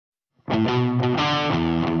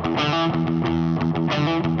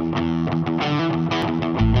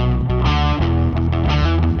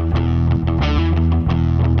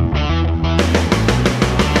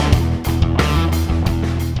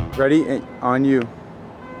Ready? On you.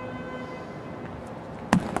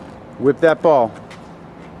 Whip that ball.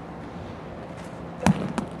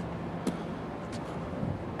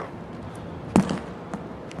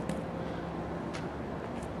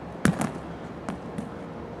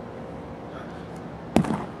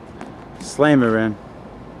 Slam it, Ren.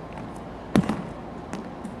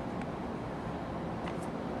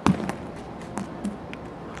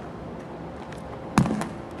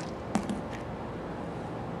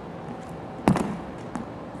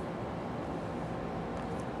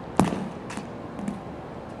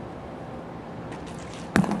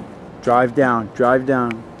 Drive down, drive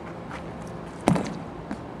down.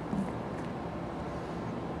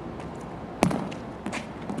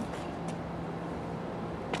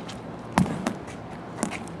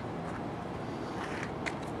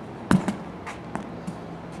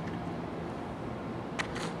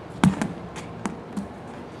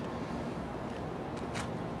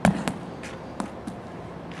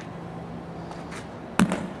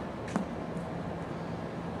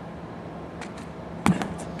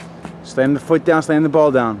 Slam the foot down, slam the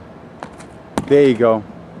ball down. There you go.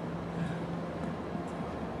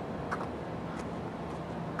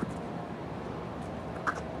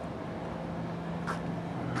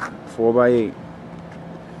 Four by 8.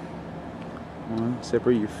 One,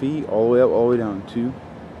 separate your feet all the way up, all the way down. 2,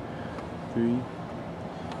 3,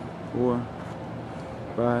 4,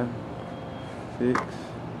 5, 6,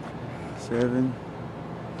 7,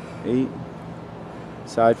 8.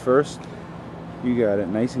 Side first. You got it.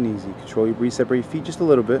 Nice and easy. Control your breathe. Separate your feet just a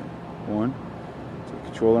little bit. 1. Take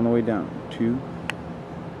control on the way down. 2,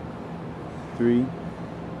 3,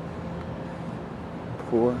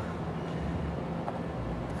 4,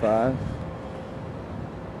 5,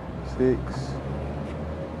 6.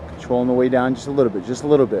 Control on the way down just a little bit. Just a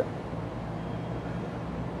little bit.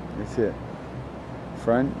 That's it.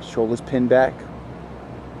 Front. Shoulders pinned back.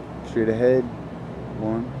 Straight ahead.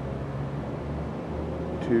 1,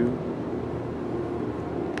 2,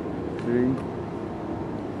 3,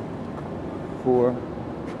 4,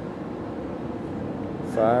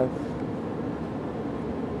 5,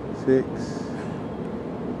 6,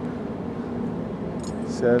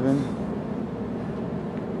 7,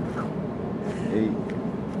 8.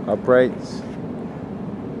 Uprights.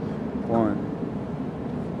 1,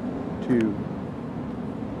 2,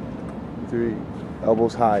 3.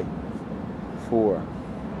 Elbows high. 4,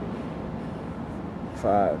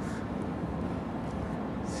 5,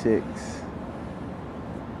 6,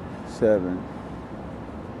 7,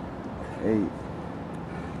 8.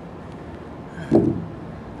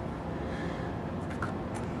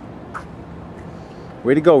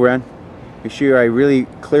 Way to go, Ren. Make sure I really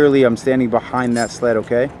clearly I'm standing behind that sled,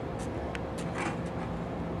 okay?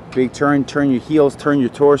 Big turn, turn your heels, turn your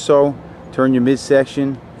torso, turn your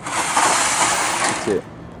midsection. That's it.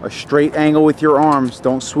 A straight angle with your arms,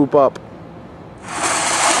 don't swoop up.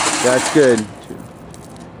 That's good. 2.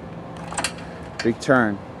 Big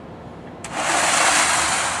turn.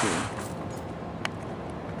 2.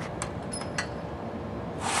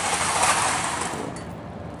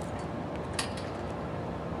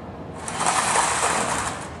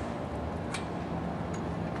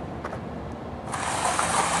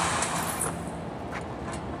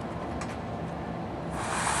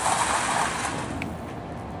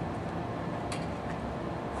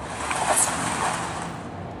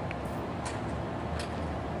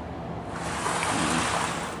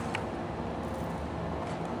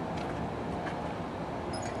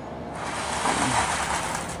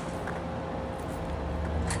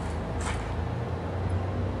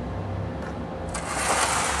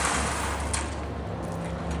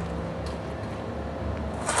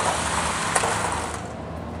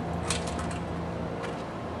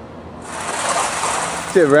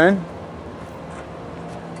 That's it, Ren.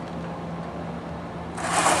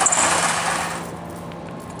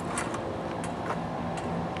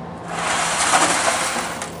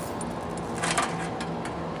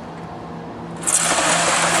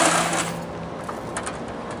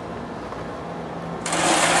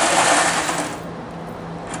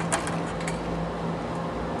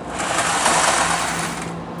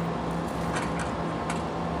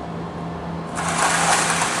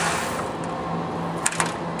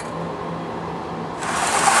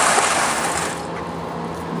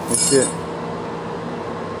 That's it.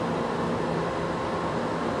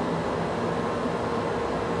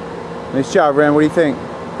 Nice job, Ren. What do you think?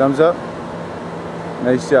 Thumbs up?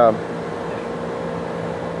 Nice job.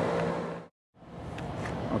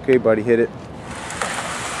 Okay, buddy, hit it.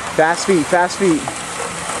 Fast feet, fast feet.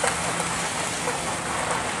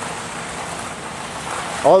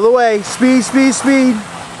 All the way, speed, speed, speed.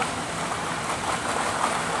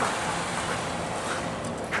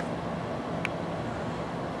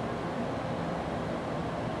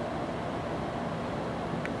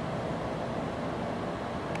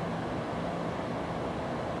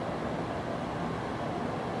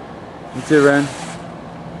 That's it, Ren.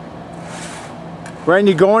 Ren,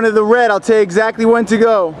 you're going to the red. I'll tell you exactly when to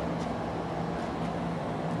go.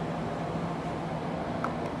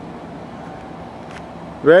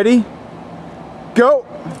 Ready? Go!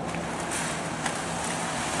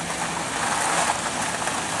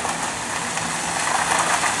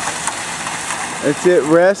 That's it.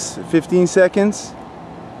 Rest. 15 seconds.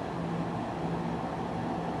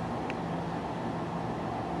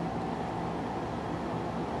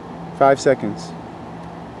 Five seconds.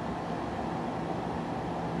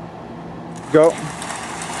 Go.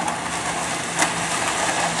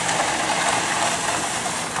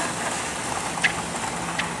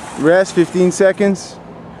 Rest, 15 seconds.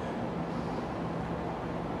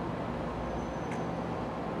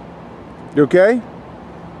 You okay?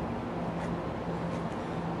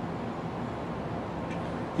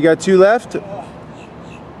 You got 2 left? Is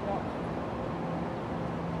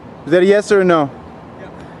that a yes or a no?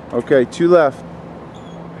 Okay, 2 left.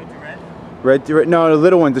 Red to red? Red to red. No, the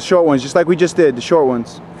little ones, the short ones, just like we just did, the short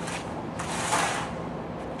ones.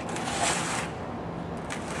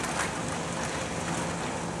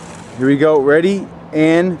 Here we go, ready?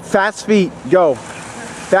 And fast feet, go.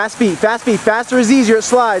 Fast feet, faster is easier, it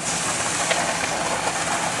slides.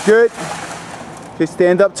 Good. Okay,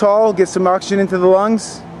 stand up tall, get some oxygen into the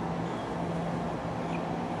lungs.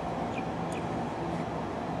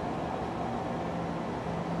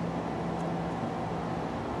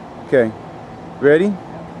 Okay, ready?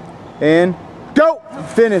 And go!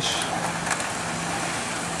 Finish.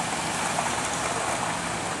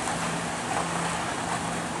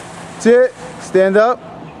 That's it. Stand up.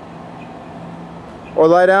 Or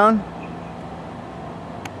lie down.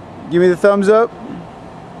 Give me the thumbs up.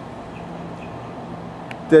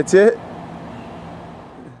 That's it.